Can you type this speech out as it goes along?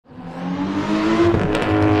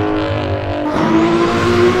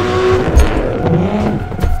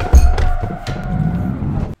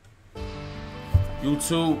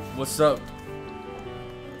YouTube, what's up?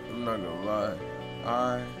 I'm not gonna lie,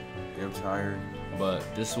 I am tired, but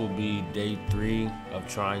this will be day 3 of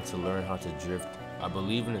trying to learn how to drift. I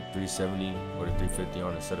believe in the 370 or the 350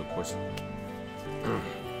 on Assetto Corsa.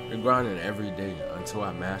 Been grinding every day until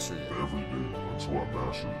I master it.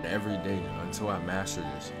 Every day until I master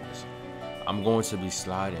this. I'm going to be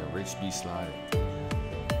sliding, Rich be sliding.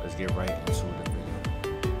 Let's get right into the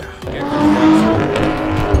video.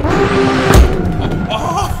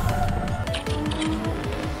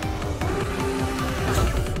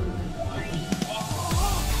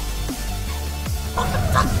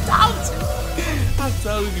 I'm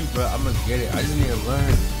telling you, bro, I'm gonna get it. I just need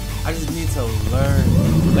to learn.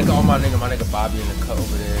 Look at all my nigga Bobby in the cut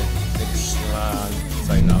over there. Nigga slime. It's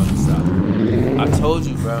like, no, stop. I told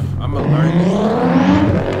you, bro. I'm gonna learn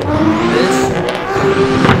this.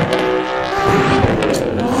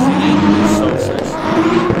 See, it's so sexy.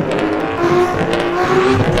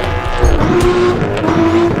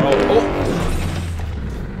 Oh.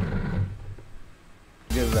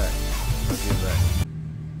 Get back. Get back.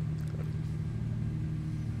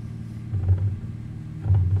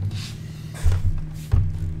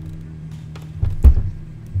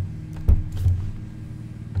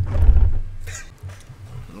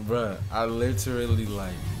 Bruh, I literally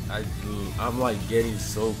I'm like getting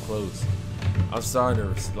so close. I'm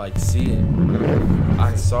starting to like see it.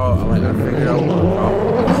 I figured out what the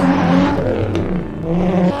problem was.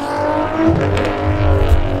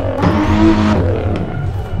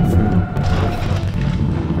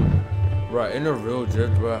 Bruh, in a real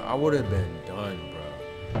drift, bruh, I would have been done, bruh.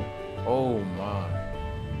 Oh my.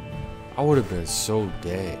 I would have been so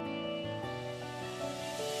dead.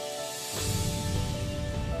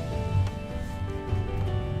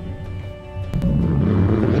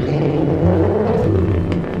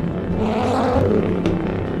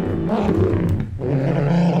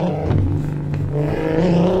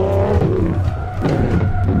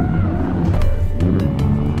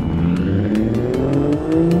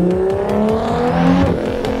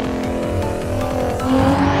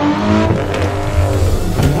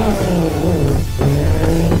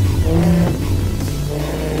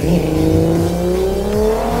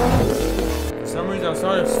 I'm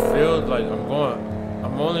starting to feel like I'm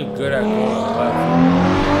only good at going left.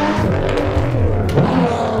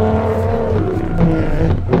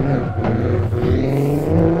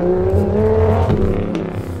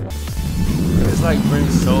 It's like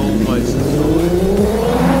brings so much joy.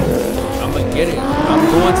 I'm gonna get it. I'm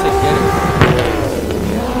going to get it.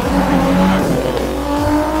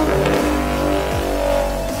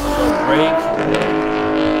 So brake,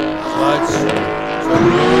 clutch,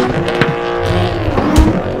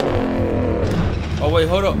 oh wait,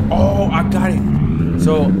 hold up. Oh, I got it.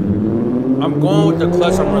 So I'm going with the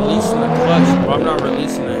clutch. I'm releasing the clutch, but I'm not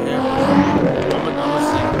releasing the handle. I'm gonna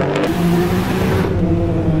see.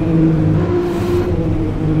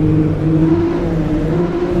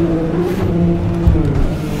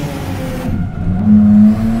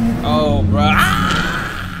 Oh, bro. Ah!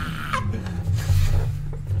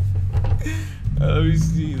 Let me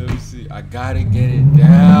see. I gotta get it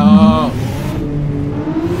down.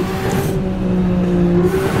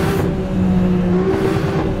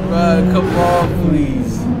 Come on,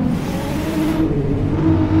 please.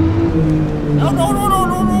 No.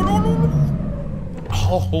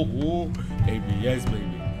 Oh, ABS,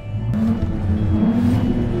 baby.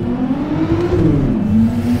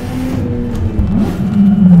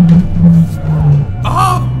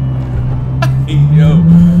 Oh! Yo,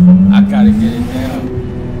 I gotta get it down.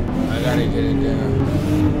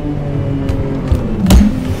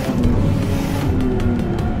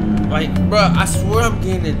 Like, bruh, I swear I'm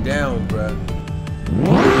getting it down, bruh.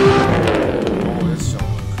 Oh, it's so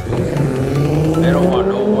crazy. They don't want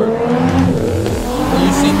no work, bro. When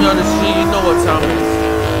you see me on the street, you know what time it is.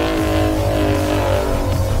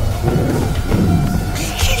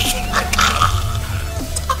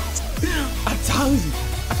 I told you.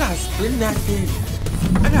 I gotta spin that thing.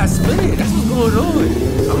 I gotta spin it. That's what's going on.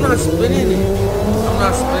 I'm not spinning it. So,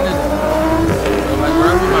 like,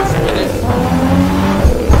 right when I spin it,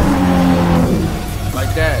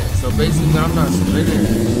 like that. So basically, I'm not spinning it.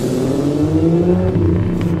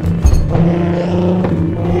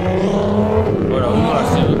 Hold on, we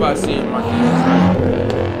about to see it in my hands, right?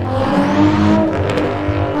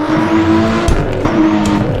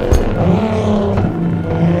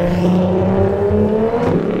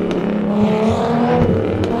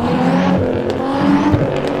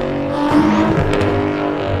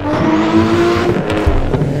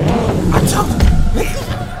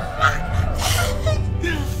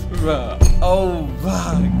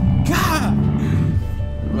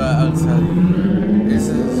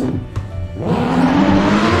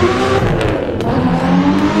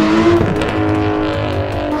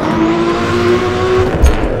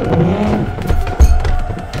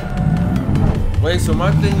 so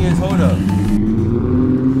my thing is, hold up.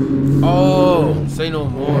 Oh, say no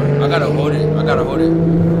more. I gotta hold it. I gotta hold it.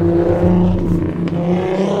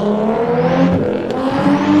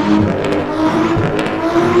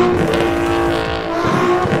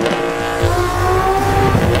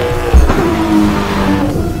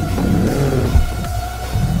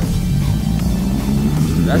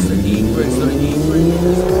 That's the E brake. So the E brake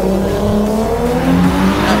is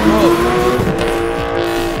that road.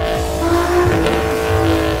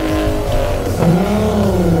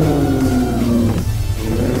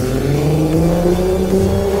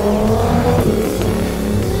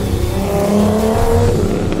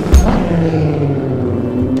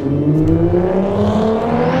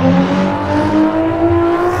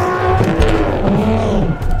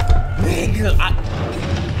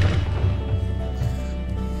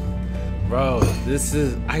 Bro, this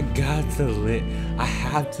is, I got to land. I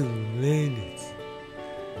have to land it.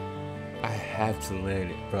 I have to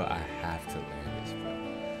land it, bro. I have to land this, bro.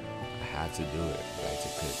 I have to do it. Back to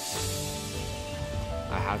pitch.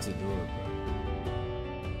 I have to do it, bro.